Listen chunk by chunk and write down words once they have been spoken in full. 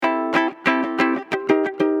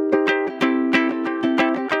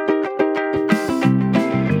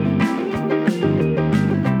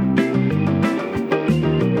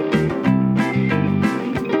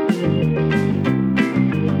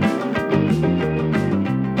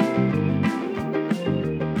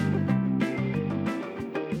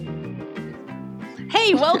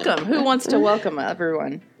Welcome. Who wants to welcome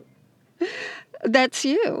everyone? That's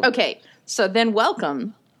you. Okay, so then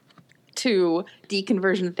welcome to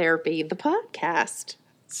Deconversion Therapy, the podcast.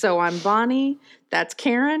 So I'm Bonnie. That's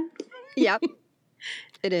Karen. Yep,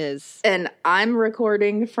 it is. And I'm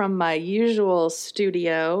recording from my usual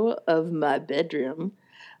studio of my bedroom,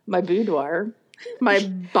 my boudoir, my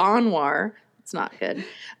bonnoir. It's not good.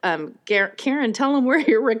 Karen, tell them where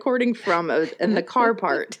you're recording from in the car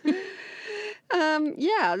part.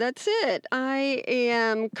 Yeah, that's it. I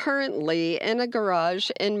am currently in a garage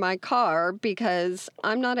in my car because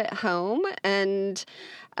I'm not at home. And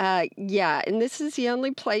and this is the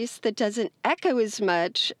only place that doesn't echo as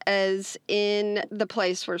much as in the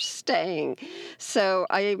place we're staying. So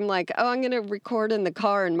I'm like, oh, I'm going to record in the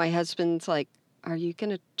car. And my husband's like, are you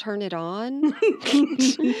going to turn it on?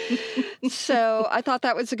 So I thought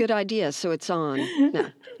that was a good idea. So it's on.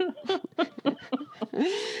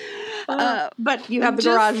 No. But you have the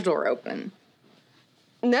garage door open.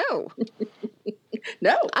 No.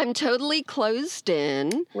 No. I'm totally closed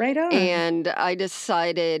in. Right on. And I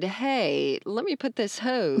decided, hey, let me put this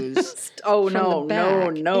hose. Oh, from no, the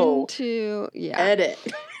back no. Into, Edit.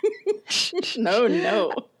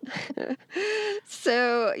 No.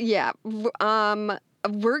 So,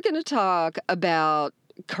 we're going to talk about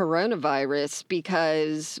coronavirus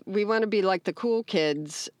because we want to be like the cool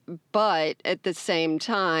kids, but at the same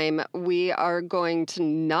time, we are going to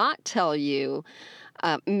not tell you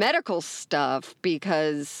medical stuff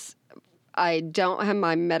because I don't have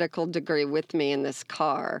my medical degree with me in this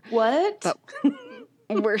car. What? But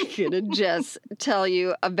we're going to just tell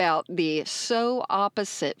you about the so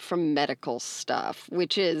opposite from medical stuff,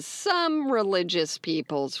 which is some religious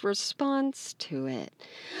people's response to it.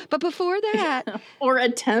 But before that... or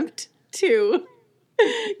attempt to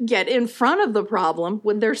get in front of the problem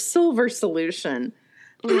with their silver solution.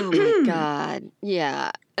 Oh, my God.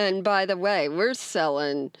 Yeah. And by the way, we're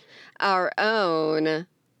selling our own...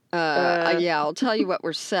 I'll tell you what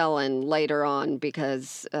we're selling later on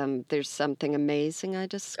because there's something amazing I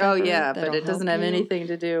discovered. Oh, yeah, but it doesn't have anything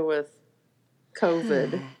to do with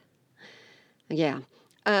COVID. Yeah.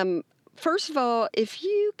 First of all, if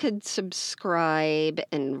you could subscribe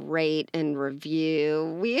and rate and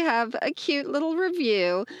review, we have a cute little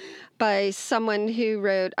review by someone who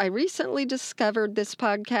wrote, I recently discovered this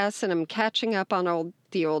podcast and I'm catching up on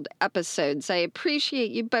the old episodes. I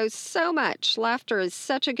appreciate you both so much. Laughter is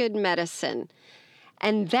such a good medicine.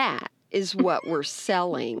 And that is what we're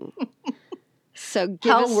selling. So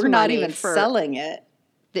give us we're not money even for selling it.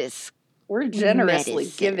 We're generously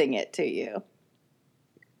medicine. giving it to you.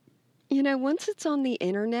 You know, once it's on the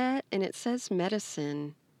internet and it says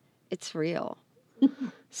medicine, it's real.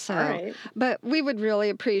 So, all right. But we would really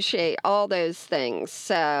appreciate all those things.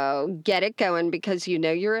 So get it going because you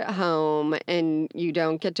know you're at home and you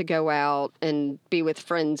don't get to go out and be with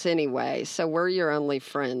friends anyway. So we're your only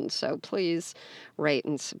friends. So please rate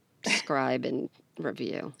and subscribe and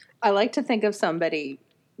review. I like to think of somebody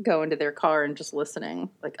going to their car and just listening.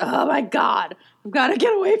 Like, oh my God, I've got to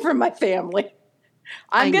get away from my family.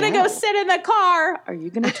 I'm going to go sit in the car. Are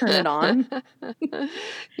you going to turn it on?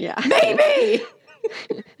 Yeah. Maybe.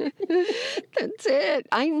 That's it.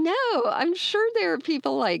 I know. I'm sure there are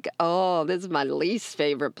people like, oh, this is my least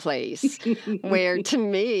favorite place. Where to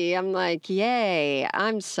me, I'm like, yay,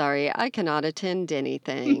 I'm sorry. I cannot attend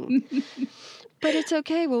anything. But it's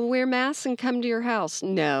okay. We'll wear masks and come to your house.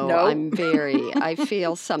 No, nope. I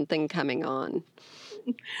feel something coming on.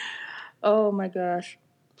 Oh my gosh.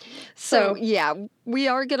 So, yeah, we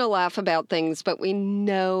are going to laugh about things, but we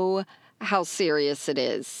know how serious it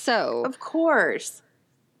is. So, of course.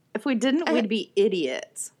 If we didn't, we'd be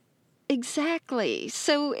idiots. Exactly.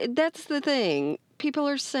 So that's the thing. People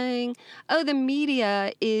are saying, oh, the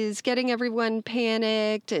media is getting everyone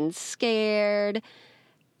panicked and scared.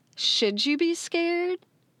 Should you be scared?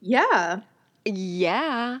 Yeah.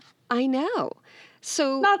 Yeah, I know.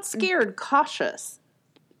 So not scared, cautious.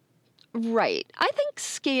 Right. I think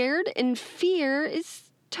scared and fear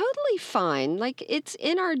is totally fine. Like, it's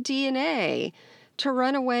in our DNA to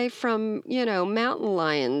run away from, mountain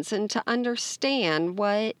lions and to understand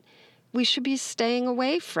what we should be staying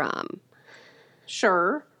away from.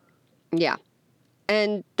 Sure. Yeah.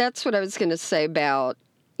 And that's what I was going to say about,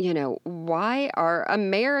 why are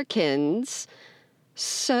Americans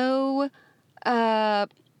so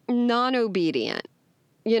non-obedient?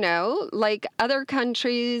 Like other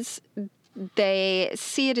countries, they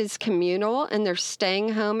see it as communal and they're staying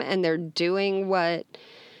home and they're doing what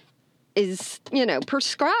is,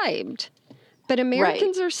 prescribed. But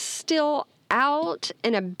Americans are still out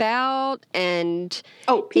and about, and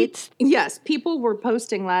yes, people were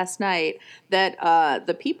posting last night that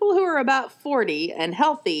the people who are about 40 and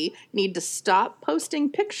healthy need to stop posting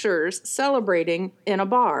pictures celebrating in a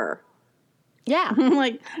bar. yeah. I'm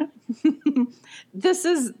like, this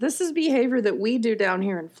is behavior that we do down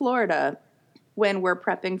here in Florida when we're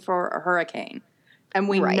prepping for a hurricane, and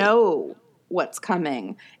we know what's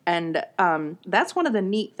coming. And that's one of the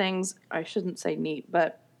neat things. I shouldn't say neat,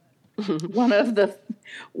 but one of the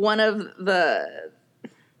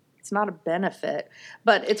it's not a benefit,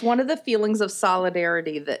 but it's one of the feelings of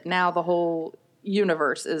solidarity that now the whole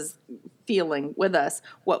universe is feeling with us,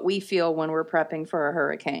 what we feel when we're prepping for a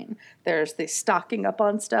hurricane. There's the stocking up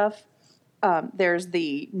on stuff. There's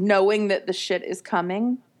the knowing that the shit is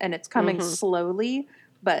coming, and it's coming slowly,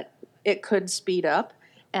 but it could speed up.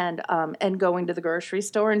 And going to the grocery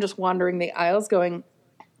store and just wandering the aisles going,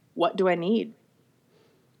 what do I need?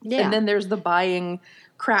 Yeah. And then there's the buying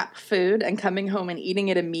crap food and coming home and eating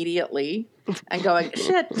it immediately and going,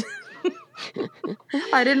 shit,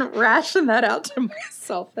 I didn't ration that out to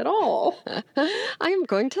myself at all. I am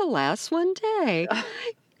going to last one day.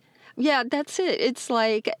 Yeah, that's it. It's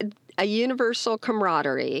like a universal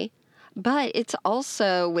camaraderie, but it's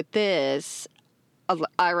also with this,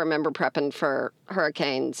 I remember prepping for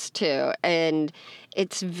hurricanes too, and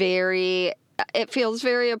it feels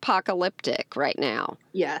very apocalyptic right now.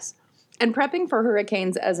 Yes. And prepping for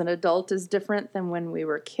hurricanes as an adult is different than when we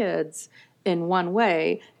were kids in one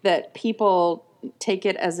way, that people take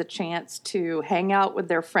it as a chance to hang out with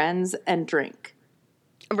their friends and drink.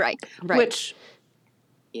 Right. Which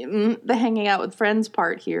the hanging out with friends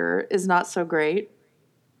part here is not so great.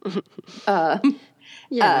 And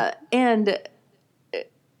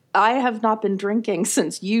I have not been drinking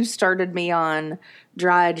since you started me on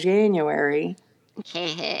dry January.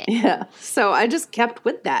 Yeah. So I just kept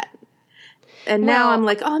with that. And now I'm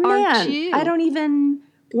like, oh man, I don't even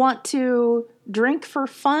want to drink for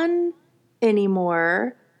fun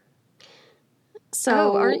anymore.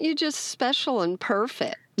 So aren't you just special and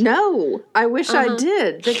perfect? No, I wish I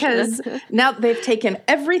did, because now they've taken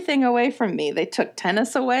everything away from me. They took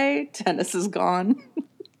tennis away. Tennis is gone.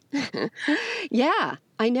 Yeah,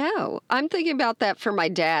 I know. I'm thinking about that for my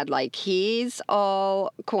dad. Like, he's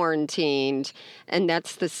all quarantined, and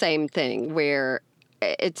that's the same thing where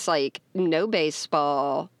it's like no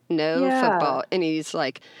baseball, no football. And he's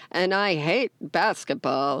like, and I hate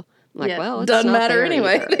basketball. I'm like, well, it doesn't matter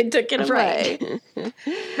anyway. They took it away. Right.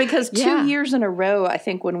 Because 2 years in a row, I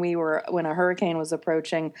think when a hurricane was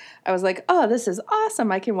approaching, I was like, oh, this is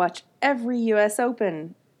awesome. I can watch every U.S.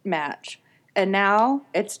 Open match. And now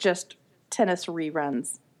it's just tennis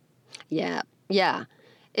reruns. Yeah.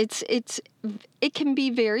 It can be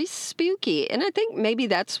very spooky. And I think maybe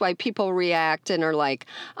that's why people react and are like,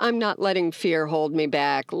 I'm not letting fear hold me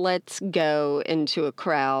back. Let's go into a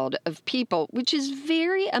crowd of people, which is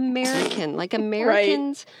very American. Like,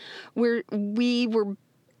 Americans, we were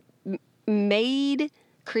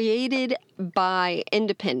created by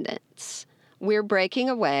independence. We're breaking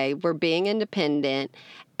away. We're being independent.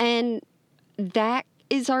 And that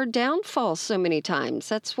is our downfall so many times.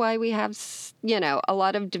 That's why we have, a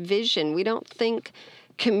lot of division. We don't think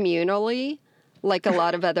communally like a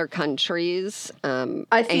lot of other countries.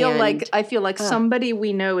 I feel like somebody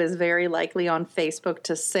we know is very likely on Facebook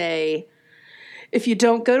to say, if you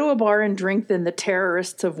don't go to a bar and drink, then the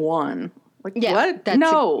terrorists have won. Like, what?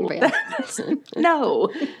 No. No.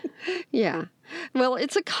 Yeah. Well,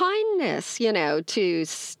 it's a kindness, to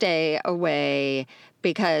stay away,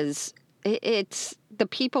 because it's the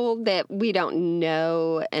people that we don't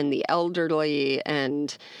know, and the elderly,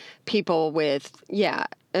 and people with,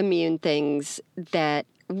 immune things that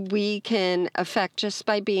we can affect just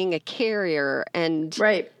by being a carrier and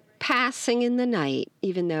passing in the night,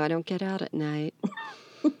 even though I don't get out at night.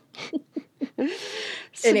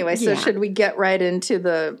 So should we get right into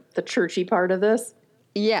the churchy part of this?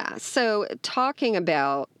 Yeah. So talking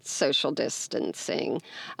about social distancing,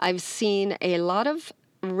 I've seen a lot of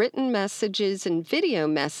written messages and video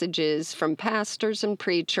messages from pastors and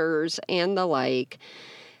preachers and the like,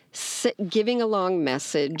 giving a long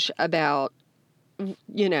message about,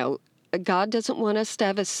 God doesn't want us to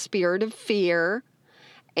have a spirit of fear,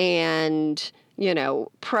 and,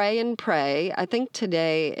 pray and pray. I think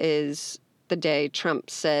today is the day Trump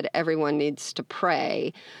said everyone needs to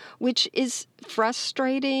pray, which is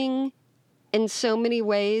frustrating in so many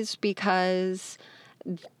ways, because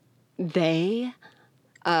they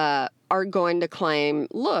are going to claim,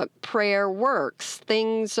 look, prayer works.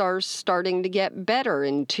 Things are starting to get better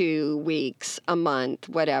in 2 weeks, a month,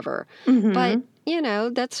 whatever. Mm-hmm. But,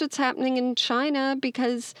 that's what's happening in China,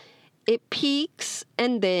 because it peaks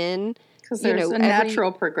and then, Because there's a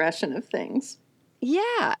natural progression of things.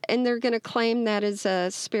 Yeah, and they're going to claim that as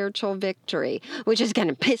a spiritual victory, which is going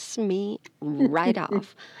to piss me right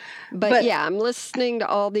off. But yeah, I'm listening to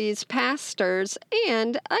all these pastors,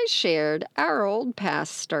 and I shared our old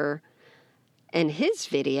pastor and his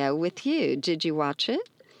video with you. Did you watch it?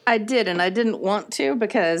 I did, and I didn't want to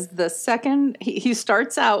because the second he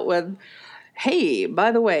starts out with, hey,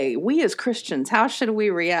 by the way, we as Christians, how should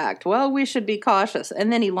we react? Well, we should be cautious.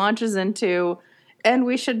 And then he launches into, and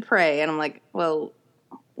we should pray. And I'm like, well,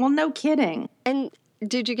 no kidding. And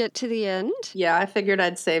did you get to the end? Yeah, I figured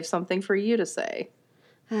I'd save something for you to say.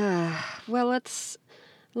 Well,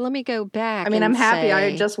 let me go back. I mean, I'm happy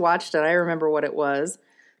I just watched it. I remember what it was.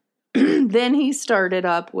 Then he started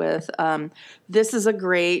up with, this is a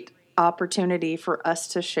great opportunity for us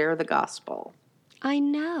to share the gospel. I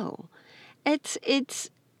know. It's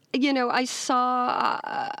I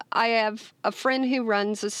have a friend who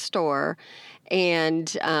runs a store,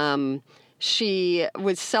 and she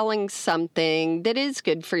was selling something that is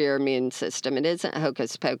good for your immune system. It isn't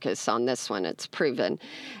hocus pocus on this one. It's proven.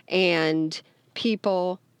 And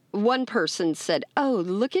one person said, oh,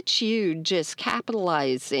 look at you just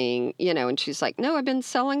capitalizing, and she's like, no, I've been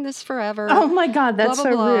selling this forever. Oh my God, that's blah,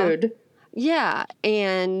 blah, so blah. Rude. Yeah.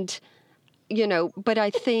 And, but I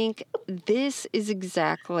think this is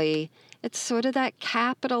it's sort of that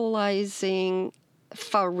capitalizing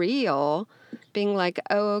for real, being like,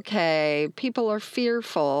 oh, okay, people are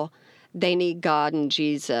fearful. They need God and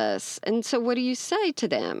Jesus. And so what do you say to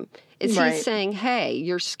them? Is he saying, hey,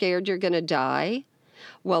 you're scared you're going to die?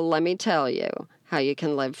 Well, let me tell you how you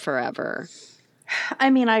can live forever. I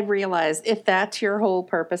mean, I realize if that's your whole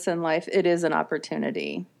purpose in life, it is an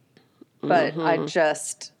opportunity. But I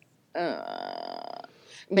just,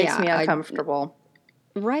 makes me uncomfortable.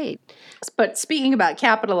 Right. But speaking about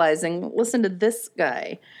capitalizing, listen to this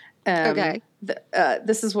guy. Okay.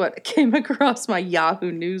 This is what came across my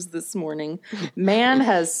Yahoo News this morning. Man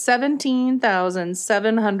has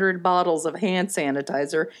 17,700 bottles of hand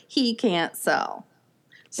sanitizer he can't sell.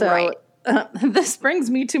 So this brings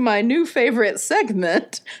me to my new favorite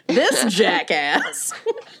segment, this jackass.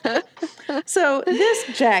 So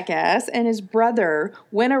this jackass and his brother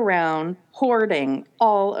went around hoarding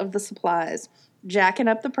all of the supplies, jacking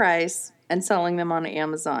up the price and selling them on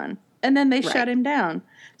Amazon. And then they shut him down.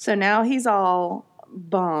 So now he's all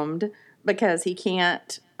bummed because he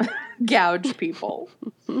can't gouge people.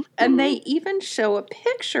 And they even show a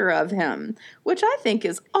picture of him, which I think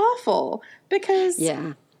is awful because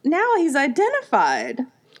now he's identified.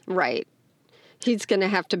 Right. He's going to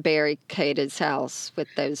have to barricade his house with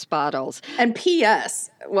those bottles. And P.S.,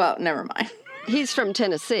 well, never mind. He's from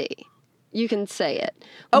Tennessee. You can say it.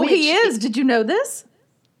 Oh, he is? Did you know this?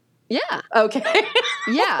 Yeah. Okay.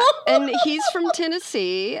 Yeah. And he's from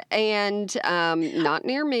Tennessee and not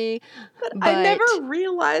near me. But I never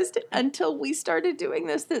realized until we started doing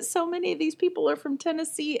this that so many of these people are from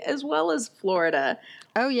Tennessee as well as Florida.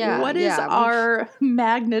 Oh, yeah. What is our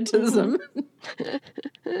magnetism?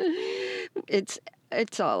 It's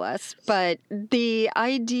all us. But the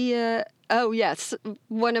idea, oh, yes,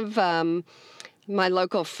 one of my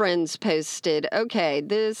local friends posted, okay,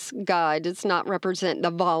 this guy does not represent the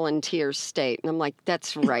volunteer state. And I'm like,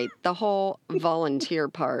 that's right. The whole volunteer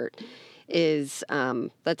part is,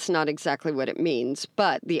 that's not exactly what it means.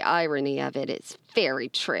 But the irony of it is very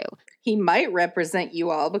true. He might represent you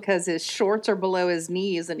all because his shorts are below his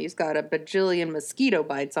knees and he's got a bajillion mosquito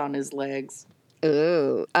bites on his legs.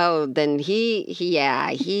 Oh, then he's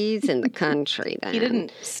in the country then. He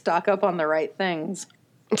didn't stock up on the right things.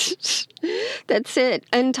 That's it.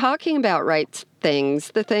 And talking about right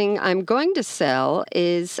things, the thing I'm going to sell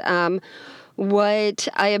is what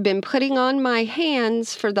I have been putting on my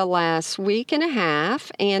hands for the last week and a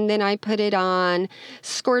half, and then I put it on,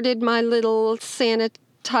 squirted my little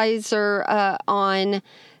sanitizer on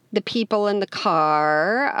the people in the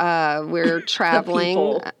car. We're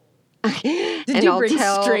traveling. Did you bring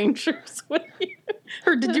strangers with you?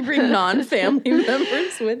 Or did you bring non-family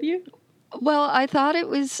members with you? Well, I thought it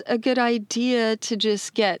was a good idea to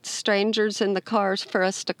just get strangers in the cars for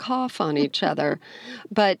us to cough on each other.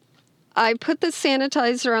 But I put the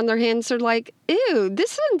sanitizer on their hands. They're like, ew,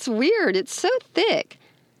 this one's weird. It's so thick.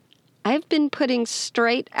 I've been putting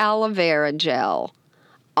straight aloe vera gel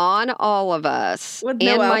on all of us with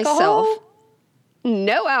no alcohol? Myself.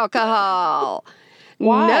 No alcohol.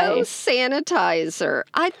 Why? No sanitizer.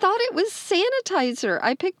 I thought it was sanitizer.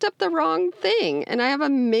 I picked up the wrong thing, and I have a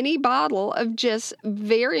mini bottle of just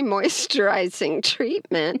very moisturizing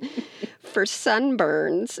treatment for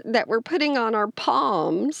sunburns that we're putting on our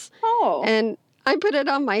palms. Oh. And I put it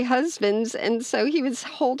on my husband's, and so he was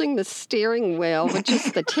holding the steering wheel with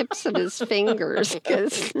just the tips of his fingers,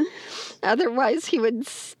 because otherwise he would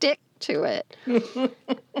stick to it.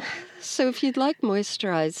 So if you'd like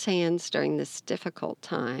moisturized hands during this difficult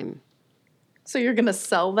time. So you're going to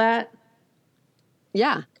sell that?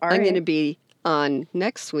 Yeah, All I'm going to right. be on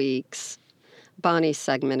next week's Bonnie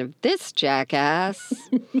segment of This Jackass.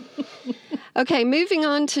 Okay, moving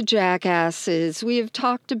on to jackasses. We have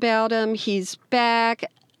talked about him. He's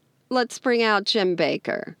back. Let's bring out Jim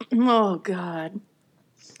Baker. Oh, God.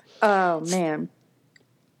 Oh, man.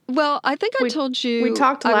 Well, I think I told you. We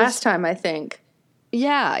talked last time, I think.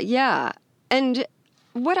 Yeah. And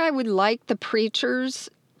what I would like the preachers...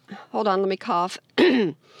 Hold on, let me cough.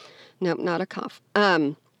 Nope, not a cough.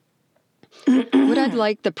 What I'd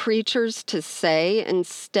like the preachers to say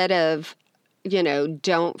instead of,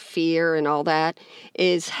 don't fear and all that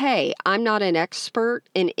is, hey, I'm not an expert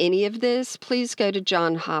in any of this. Please go to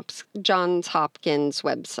Johns Hopkins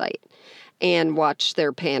website and watch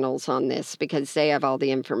their panels on this because they have all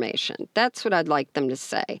the information. That's what I'd like them to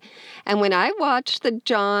say. And when I watched the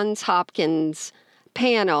Johns Hopkins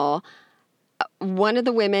panel, one of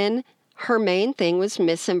the women, her main thing was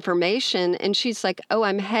misinformation. And she's like, oh,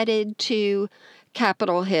 I'm headed to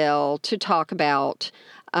Capitol Hill to talk about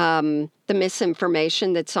the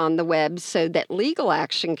misinformation that's on the web so that legal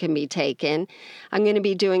action can be taken. I'm going to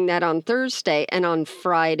be doing that on Thursday, and on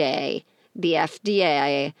Friday, the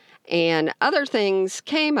FDA and other things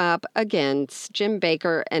came up against Jim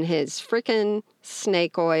Baker and his frickin'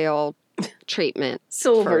 snake oil treatment.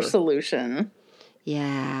 Silver solution.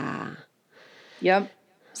 Yeah. Yep.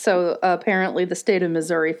 So apparently the state of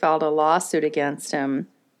Missouri filed a lawsuit against him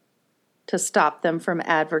to stop them from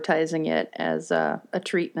advertising it as a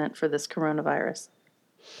treatment for this coronavirus.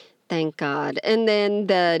 Thank God. And then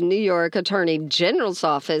the New York Attorney General's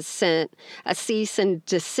office sent a cease and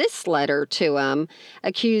desist letter to him,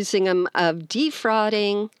 accusing him of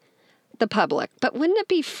defrauding the public. But wouldn't it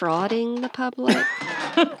be frauding the public?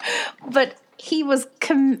 But he was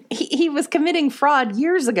he was committing fraud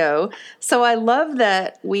years ago. So I love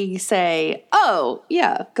that we say, oh,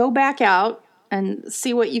 yeah, go back out and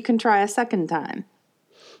see what you can try a second time.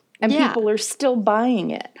 And people are still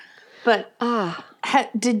buying it. But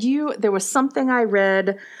there was something I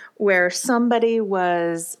read where somebody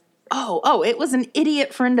was, it was an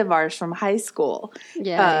idiot friend of ours from high school.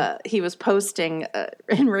 Yeah. He was posting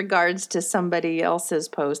in regards to somebody else's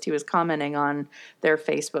post. He was commenting on their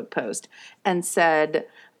Facebook post and said,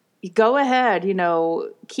 go ahead,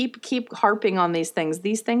 keep harping on these things.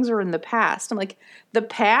 These things are in the past. I'm like, the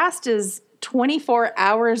past is 24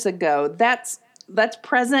 hours ago. That's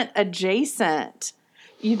present adjacent.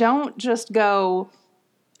 You don't just go,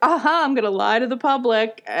 I'm going to lie to the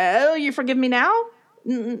public. Oh, you forgive me now?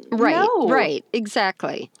 Right, no. Right,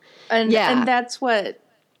 exactly. And that's what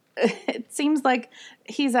it seems like.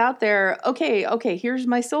 He's out there. Okay, here's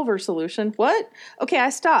my silver solution. What? Okay, I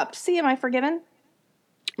stopped. See, am I forgiven?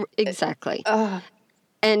 Exactly.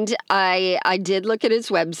 And I did look at his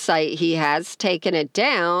website. He has taken it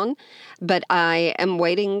down, but I am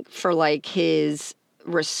waiting for his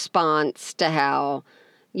response to how,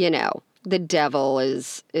 the devil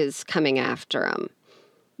is coming after him.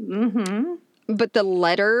 Mm-hmm. But the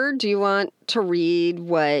letter, do you want to read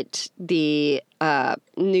what the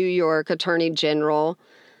New York Attorney General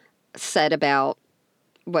said about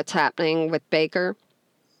what's happening with Baker?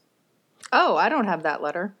 Oh, I don't have that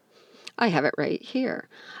letter. I have it right here.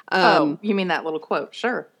 You mean that little quote?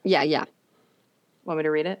 Sure. Yeah. Want me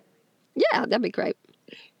to read it? Yeah, that'd be great.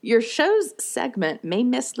 Your show's segment may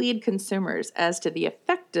mislead consumers as to the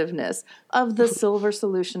effectiveness of the Silver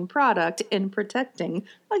Solution product in protecting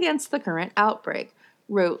against the current outbreak,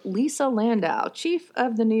 wrote Lisa Landau, chief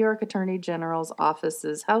of the New York Attorney General's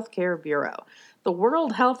office's Healthcare Bureau. The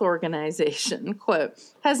World Health Organization, quote,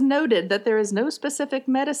 has noted that there is no specific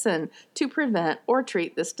medicine to prevent or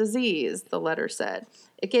treat this disease, the letter said.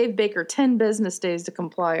 It gave Baker 10 business days to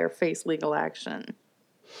comply or face legal action.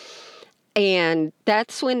 And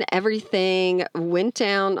that's when everything went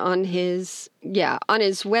down on his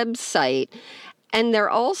website. And they're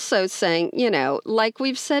also saying, like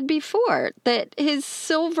we've said before, that his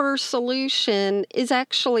silver solution is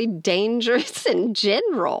actually dangerous in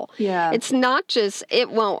general. Yeah. It's not just it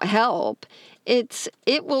won't help. It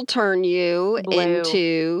will turn you Blue.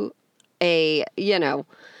 into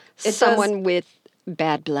someone with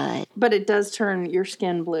bad blood. But it does turn your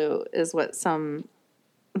skin blue, is what some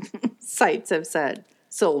sites have said.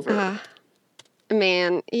 Silver.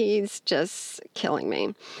 Man, he's just killing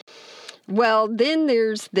me. Well, then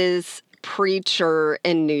there's this preacher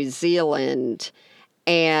in New Zealand,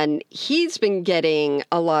 And he's been getting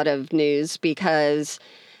a lot of news because,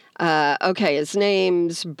 his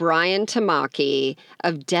name's Brian Tamaki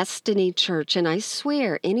of Destiny Church. And I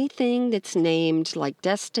swear, anything that's named like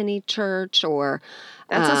Destiny Church or...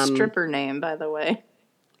 That's a stripper name, by the way.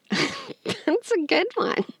 That's a good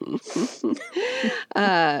one.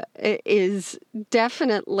 It is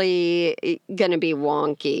definitely going to be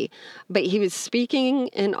wonky. But he was speaking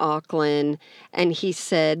in Auckland, and he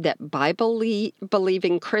said that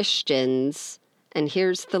Bible-believing Christians, and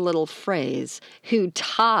here's the little phrase, who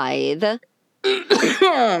tithe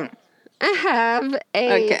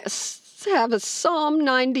have a Psalm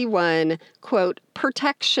 91, quote,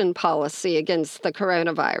 protection policy against the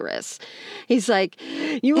coronavirus. He's like,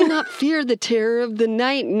 you will not fear the terror of the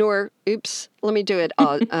night, nor, let me do it,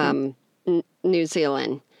 New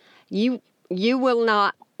Zealand. You will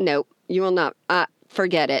not,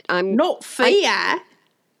 forget it. Not fear.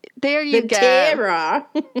 There you go. The terror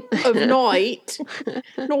of night,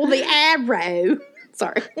 nor the arrow,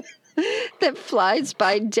 sorry, that flies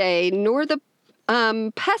by day, nor the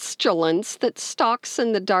pestilence that stalks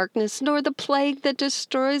in the darkness, nor the plague that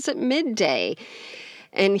destroys at midday.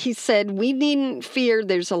 And he said, we needn't fear.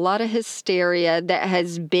 There's a lot of hysteria that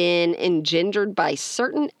has been engendered by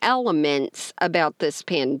certain elements about this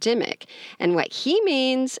pandemic. And what he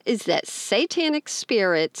means is that satanic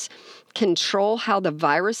spirits control how the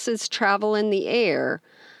viruses travel in the air,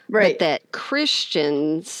 right? But that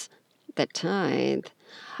Christians that tithe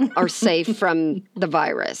are safe from the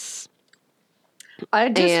virus. I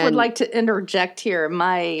just would like to interject here.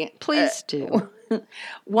 Please do.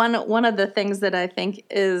 One of the things that I think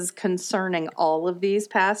is concerning all of these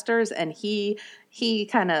pastors, and he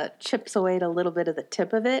kind of chips away at a little bit of the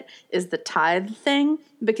tip of it, is the tithe thing.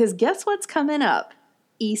 Because guess what's coming up?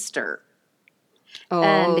 Easter. Oh,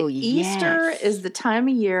 and Easter is the time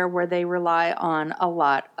of year where they rely on a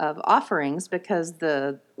lot of offerings because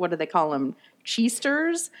what do they call them?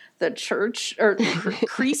 Cheesters, the church, or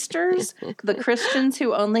Creasters, the Christians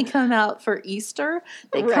who only come out for Easter,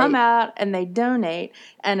 they come out and they donate,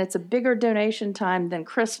 and it's a bigger donation time than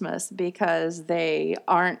Christmas because they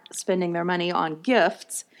aren't spending their money on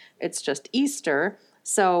gifts. It's just Easter.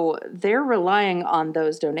 So they're relying on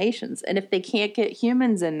those donations. And if they can't get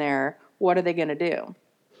humans in there, what are they going to do?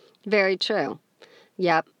 Very true.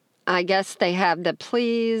 Yep. I guess they have the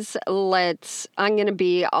I'm going to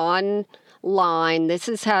be on line. This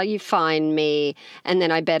is how you find me. And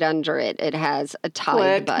then I bet under it has a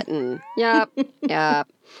tithe button. Yep. Yep.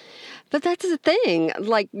 But that's the thing,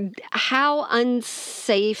 like how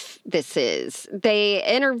unsafe this is. They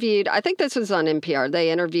interviewed, I think this was on NPR,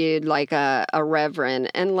 they interviewed like a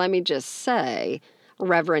reverend, and let me just say,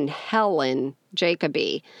 Reverend Helen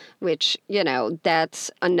Jacoby, which, that's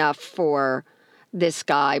enough for this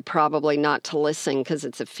guy probably not to listen because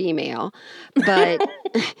it's a female. But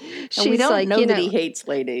she's we don't like, know that he hates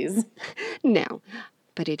ladies. No,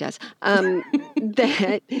 but he does.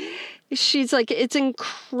 That she's like, it's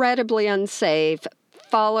incredibly unsafe.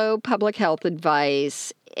 Follow public health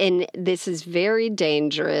advice. And this is very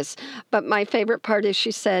dangerous. But my favorite part is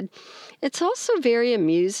she said, it's also very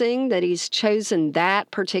amusing that he's chosen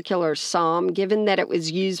that particular psalm, given that it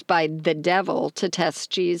was used by the devil to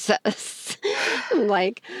test Jesus. I'm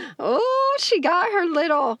like, oh, she got her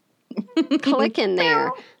little click in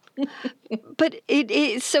there. But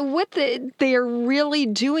so what they're really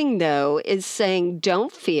doing, though, is saying,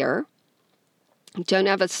 don't fear. Don't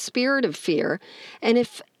have a spirit of fear. And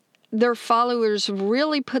if their followers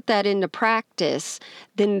really put that into practice,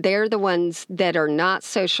 then they're the ones that are not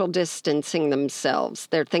social distancing themselves.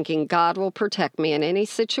 They're thinking God will protect me in any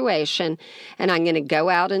situation, and I'm going to go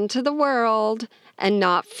out into the world and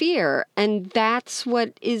not fear. And that's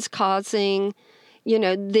what is causing,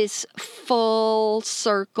 this full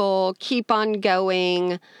circle, keep on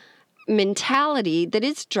going mentality that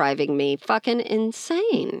is driving me fucking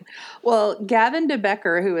insane. Well, Gavin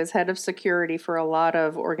DeBecker, who is head of security for a lot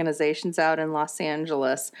of organizations out in Los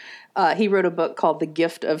Angeles, he wrote a book called The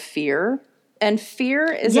Gift of Fear. And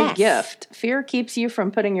fear is a gift. Fear keeps you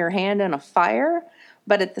from putting your hand in a fire.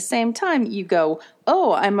 But at the same time, you go,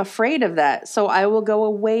 oh, I'm afraid of that, so I will go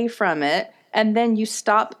away from it. And then you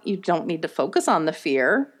stop. You don't need to focus on the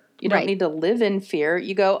fear. You don't need to live in fear.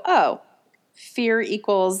 You go, oh, fear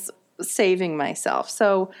equals saving myself.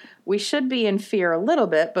 So we should be in fear a little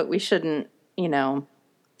bit, but we shouldn't,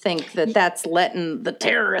 think that that's letting the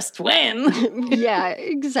terrorists win. Yeah,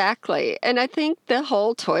 exactly. And I think the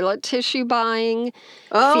whole toilet tissue buying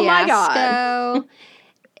fiasco, my God.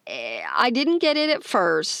 I didn't get it at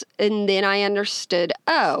first, and then I understood,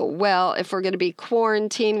 oh, well, if we're going to be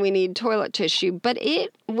quarantined, we need toilet tissue. But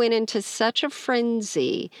it went into such a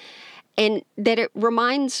frenzy, and that it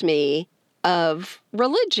reminds me of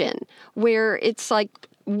religion, where it's like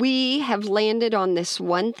we have landed on this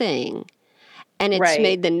one thing, and it's Right.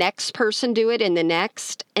 made the next person do it and the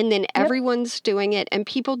next, and then everyone's doing it, and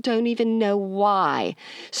people don't even know why.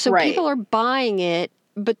 So Right. people are buying it,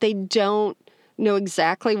 but they don't know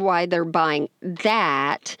exactly why they're buying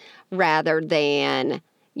that rather than,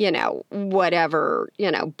 whatever,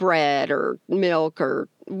 bread or milk or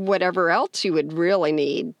whatever else you would really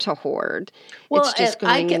need to hoard. Well, It's just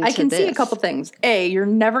I going into can see a this. couple things. A, you're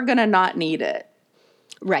never going to not need it.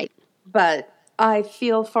 Right. But I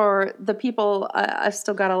feel for the people, I've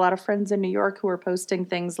still got a lot of friends in New York who are posting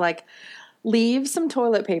things like, leave some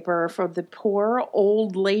toilet paper for the poor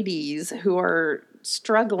old ladies who are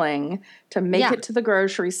struggling to make Yeah. it to the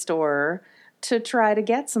grocery store to try to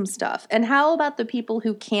get some stuff. And how about the people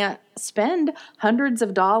who can't spend hundreds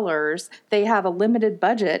of dollars? They have a limited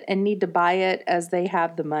budget and need to buy it as they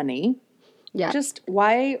have the money. Yeah. Just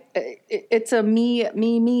why it's a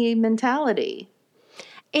me mentality.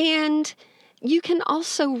 And you can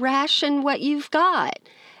also ration what you've got.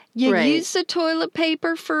 You Right. use the toilet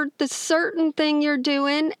paper for the certain thing you're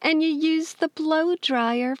doing, and you use the blow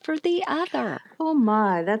dryer for the other. Oh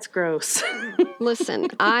my, that's gross. Listen,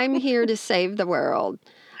 I'm here to save the world.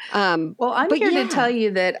 Well, I'm but here yeah. to tell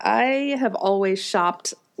you that I have always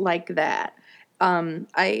shopped like that. When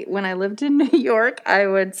I lived in New York, I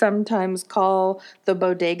would sometimes call the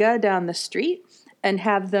bodega down the street and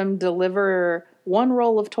have them deliver one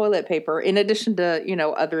roll of toilet paper in addition to,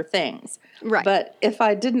 other things. Right. But if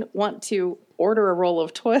I didn't want to order a roll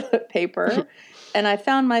of toilet paper and I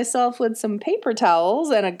found myself with some paper towels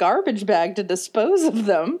and a garbage bag to dispose of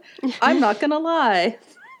them, I'm not going to lie.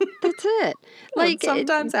 That's it. Like,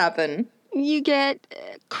 sometimes happen. You get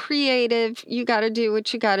creative. You got to do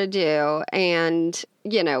what you got to do. And,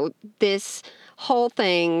 this whole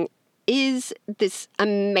thing is this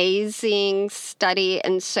amazing study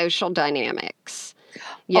in social dynamics.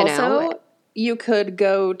 You could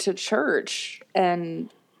go to church and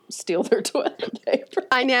steal their toilet paper.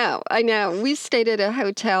 I know. We stayed at a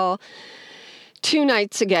hotel 2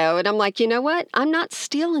 nights ago, and I'm like, you know what? I'm not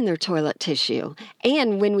stealing their toilet tissue.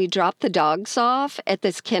 And when we dropped the dogs off at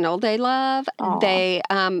this kennel they love,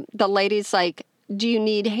 the lady's like, do you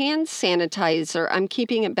need hand sanitizer? I'm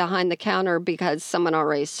keeping it behind the counter because someone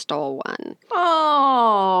already stole one.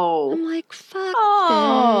 Oh. I'm like,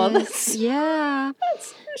 fuck That's this. Yeah.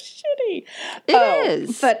 so shitty. It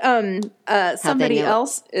is. But somebody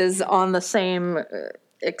else is on the same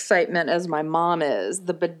excitement as my mom is,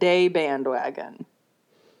 the bidet bandwagon.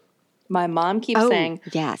 My mom keeps saying,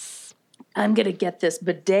 yes, I'm going to get this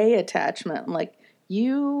bidet attachment. I'm like,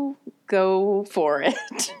 you go for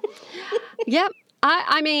it. Yep.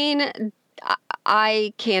 I mean,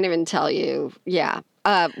 I can't even tell you. Yeah.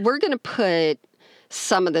 We're going to put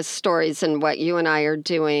some of the stories and what you and I are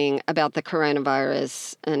doing about the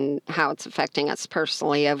coronavirus and how it's affecting us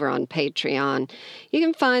personally over on Patreon. You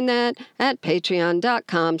can find that at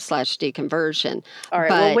patreon.com/deconversion. All right,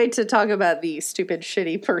 we'll wait to talk about the stupid,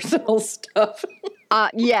 shitty personal stuff.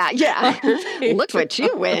 Yeah. Look what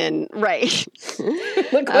you win. Right.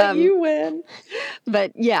 Look what you win.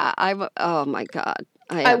 But yeah, oh my God.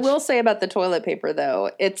 I will say about the toilet paper,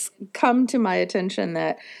 though, it's come to my attention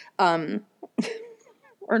that, or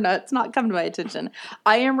no, it's not come to my attention.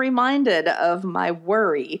 I am reminded of my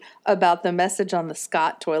worry about the message on the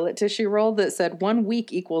Scott toilet tissue roll that said 1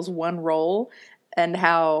 week equals 1 roll, and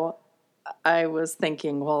how I was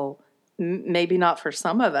thinking, well, maybe not for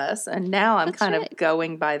some of us. And now I'm kind of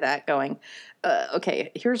going by that, going,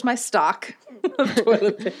 okay, here's my stock of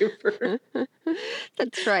toilet paper.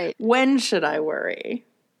 That's right. When should I worry?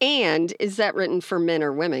 And is that written for men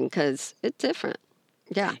or women? Because it's different.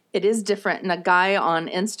 Yeah. It is different. And a guy on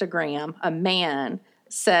Instagram, a man,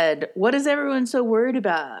 said, what is everyone so worried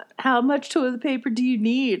about? How much toilet paper do you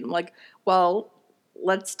need? I'm like, well,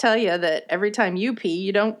 let's tell you that every time you pee,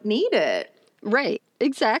 you don't need it. Right.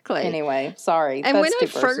 Exactly. Anyway, sorry. And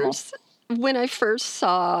That's when I first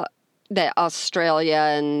saw that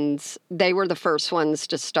Australians, they were the first ones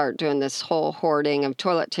to start doing this whole hoarding of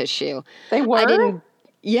toilet tissue. They were? And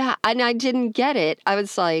I didn't get it. I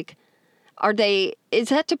was like, is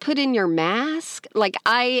that to put in your mask? Like,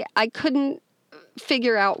 I couldn't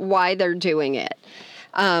figure out why they're doing it.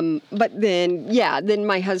 But then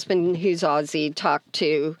my husband, who's Aussie, talked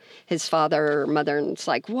to his father or mother, and it's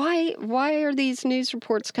like, why are these news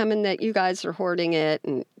reports coming that you guys are hoarding it?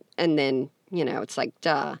 And then, It's like,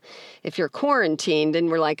 duh. If you're quarantined and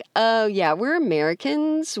we're like, oh, yeah, we're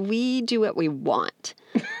Americans. We do what we want.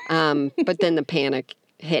 But then the panic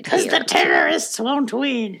hit here. Because the terrorists won't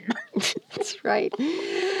win. That's right.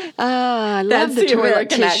 I love the toilet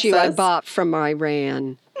American tissue I access. bought from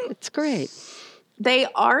Iran. It's great. They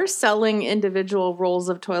are selling individual rolls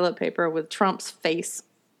of toilet paper with Trump's face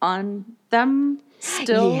on them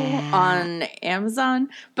still on Amazon,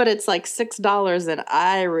 but it's like $6 and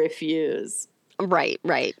I refuse. Right.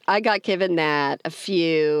 I got given that a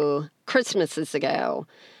few Christmases ago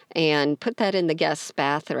and put that in the guest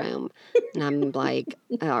bathroom. And I'm like,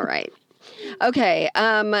 all right. Okay.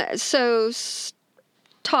 So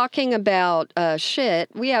talking about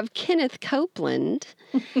shit, we have Kenneth Copeland,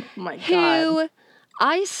 My God. who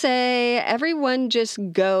I say everyone just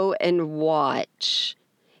go and watch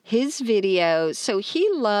his video. So he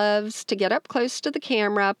loves to get up close to the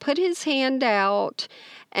camera, put his hand out,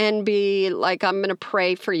 and be like, I'm going to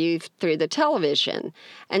pray for you through the television.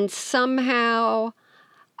 And somehow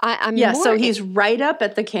I'm so he's right up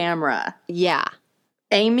at the camera. Yeah.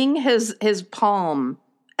 Aiming his palm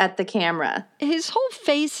at the camera. His whole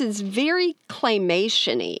face is very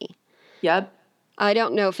claymation-y. Yep. I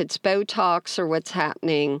don't know if it's Botox or what's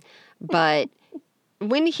happening, but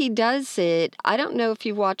when he does it, I don't know if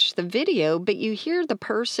you watched the video, but you hear the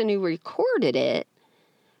person who recorded it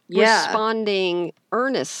responding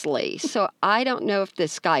earnestly. So I don't know if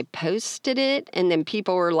this guy posted it and then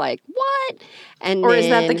people were like, what? Or is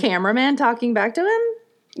that the cameraman talking back to him?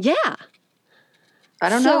 Yeah. I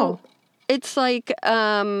don't know. It's like...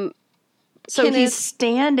 so he's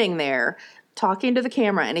standing there talking to the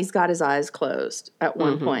camera and he's got his eyes closed at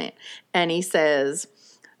one point. And he says,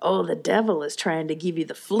 oh, the devil is trying to give you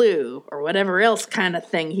the flu or whatever else kind of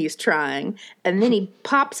thing he's trying. And then he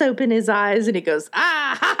pops open his eyes and he goes,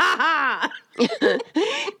 ah, ha, ha, ha.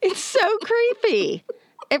 It's so creepy.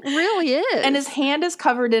 It really is. And his hand is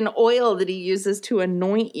covered in oil that he uses to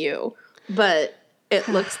anoint you. But it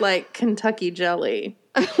looks like Kentucky jelly.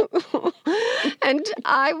 And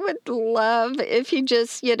I would love if he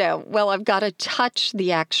just, I've got to touch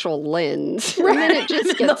the actual lens. Right. And then it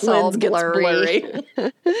just gets all blurry.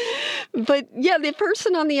 But yeah, the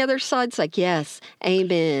person on the other side's like, yes,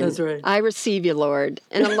 amen. That's right. I receive you, Lord.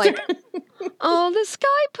 And I'm like, oh, this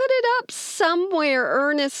guy put it up somewhere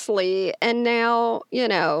earnestly. And now,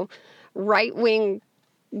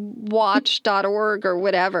 rightwingwatch.org or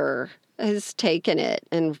whatever has taken it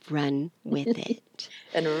and run with it.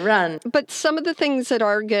 And run. But some of the things that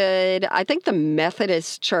are good, I think the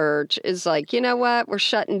Methodist Church is like, you know what? We're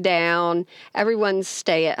shutting down. Everyone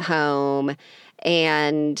stay at home.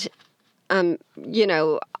 And, I'm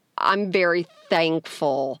very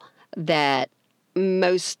thankful that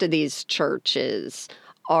most of these churches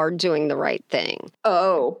are doing the right thing.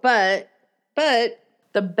 Oh, but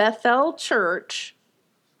the Bethel Church,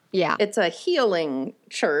 it's a healing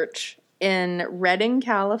church in Redding,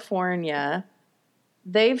 California.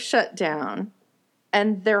 They've shut down,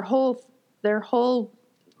 and their whole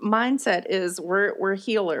mindset is we're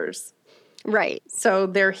healers. Right. So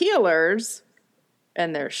they're healers,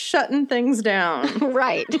 and they're shutting things down.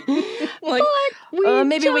 Right. Like,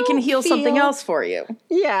 maybe we can heal something else for you.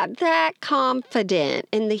 Yeah, that confident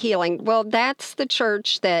in the healing. Well, that's the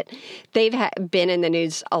church that they've been in the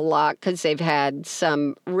news a lot because they've had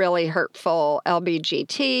some really hurtful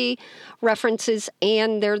LBGT references,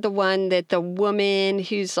 and they're the one that the woman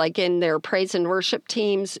who's like in their praise and worship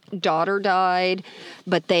team's daughter died,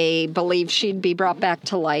 but they believe she'd be brought back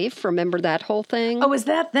to life. Remember that whole thing? Oh, is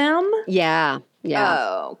that them? Yeah.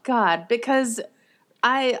 Oh, God, because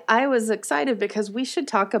I was excited because we should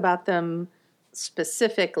talk about them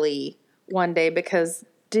specifically one day because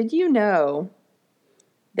did you know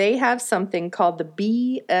they have something called the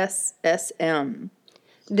BSSM?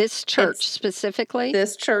 This church specifically?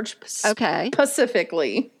 This church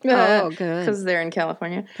specifically. Oh, good. Because they're in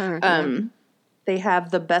California. Yeah. They have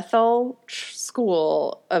the Bethel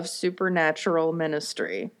School of Supernatural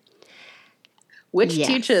Ministry, which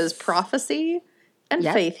teaches prophecy and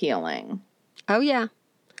faith healing. Oh, yeah.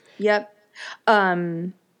 Yep.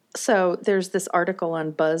 So there's this article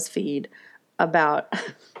on BuzzFeed about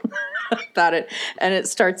it, and it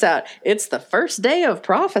starts out, it's the first day of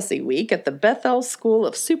prophecy week at the Bethel School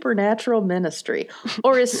of Supernatural Ministry,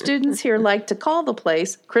 or as students here like to call the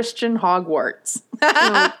place, Christian Hogwarts.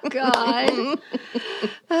 Oh, God.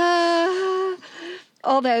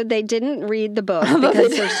 Although they didn't read the book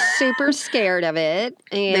because they're super scared of it.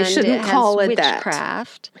 And they shouldn't call it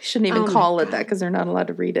witchcraft. They shouldn't even call it that because they're not allowed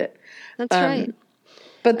to read it. That's right.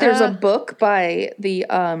 But there's a book by the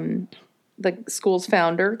the school's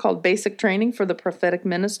founder, called Basic Training for the Prophetic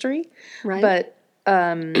Ministry. Right. But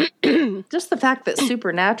just the fact that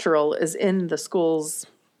supernatural is in the school's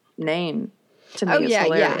name, to me, is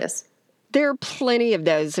hilarious. There are plenty of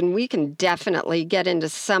those, and we can definitely get into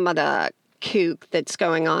some of the kook that's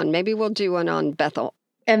going on. Maybe we'll do one on Bethel.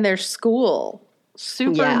 And their school,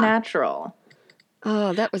 Supernatural.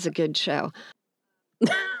 Oh, that was a good show.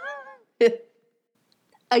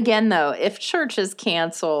 Again, though, if church is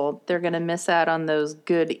canceled, they're going to miss out on those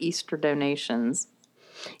good Easter donations.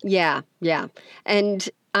 Yeah. And,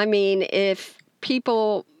 I mean, if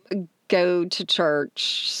people go to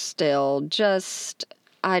church still, just,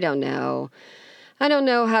 I don't know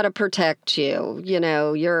how to protect you. You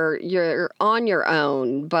know, you're on your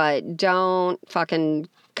own, but don't fucking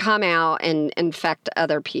come out and infect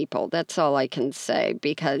other people. That's all I can say,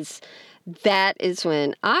 because that is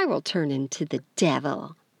when I will turn into the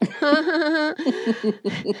devil.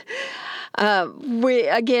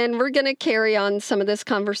 We're going to carry on some of this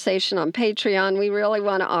conversation on Patreon. We really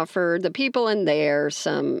want to offer the people in there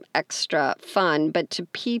some extra fun, but to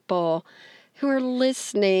people who are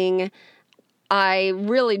listening, I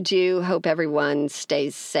really do hope everyone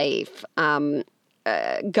stays safe.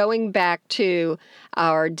 Going back to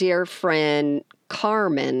our dear friend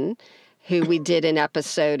Carmen, who we did an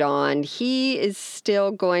episode on, he is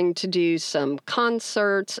still going to do some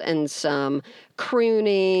concerts and some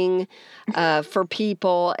crooning for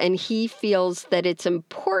people, and he feels that it's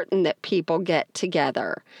important that people get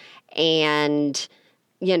together and,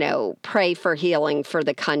 you know, pray for healing for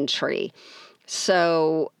the country.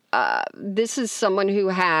 So this is someone who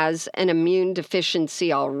has an immune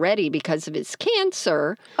deficiency already because of his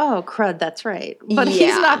cancer. Oh, crud, that's right. But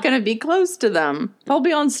he's not going to be close to them. He'll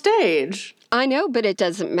be on stage. I know, but it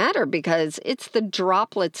doesn't matter because it's the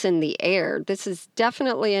droplets in the air. This is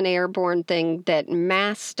definitely an airborne thing that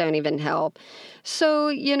masks don't even help. So,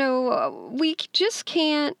 you know, we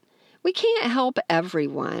can't help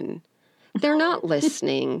everyone. They're not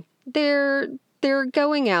listening. They're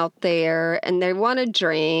going out there and they want to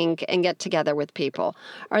drink and get together with people,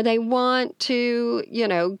 or they want to, you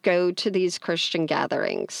know, go to these Christian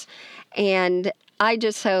gatherings. And I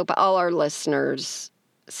just hope all our listeners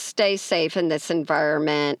stay safe in this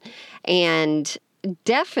environment, and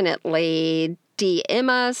definitely DM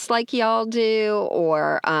us like y'all do,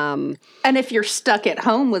 or and if you're stuck at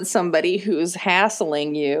home with somebody who's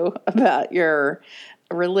hassling you about your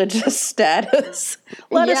religious status,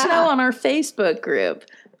 let us know on our Facebook group,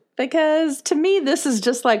 because to me this is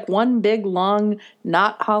just like one big long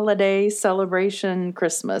not holiday celebration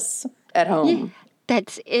Christmas at home.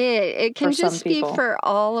 That's it. It can just be for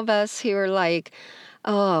all of us who are like,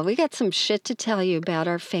 oh, we got some shit to tell you about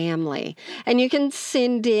our family. And you can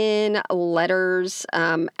send in letters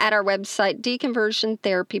at our website,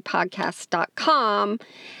 deconversiontherapypodcast.com,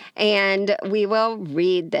 and we will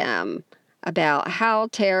read them about how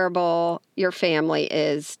terrible your family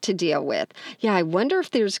is to deal with. Yeah, I wonder if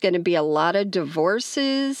there's going to be a lot of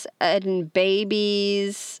divorces and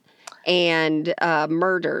babies and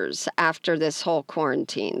murders after this whole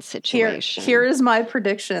quarantine situation. Here is my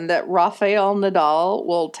prediction that Rafael Nadal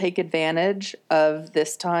will take advantage of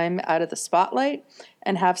this time out of the spotlight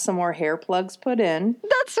and have some more hair plugs put in.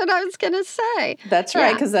 That's what I was going to say. That's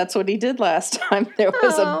right, because that's what he did last time. There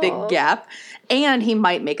was a big gap, and he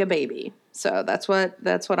might make a baby. So that's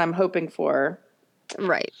what I'm hoping for.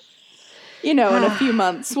 Right. You know, in a few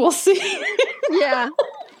months, we'll see. Yeah.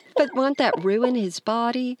 But won't that ruin his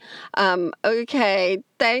body? Okay.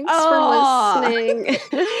 Thanks for listening.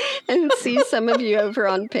 And see some of you over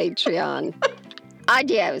on Patreon.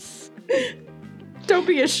 Adios. Don't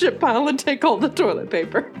be a shit pile and take all the toilet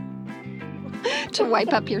paper. To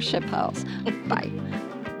wipe up your shit piles. Bye.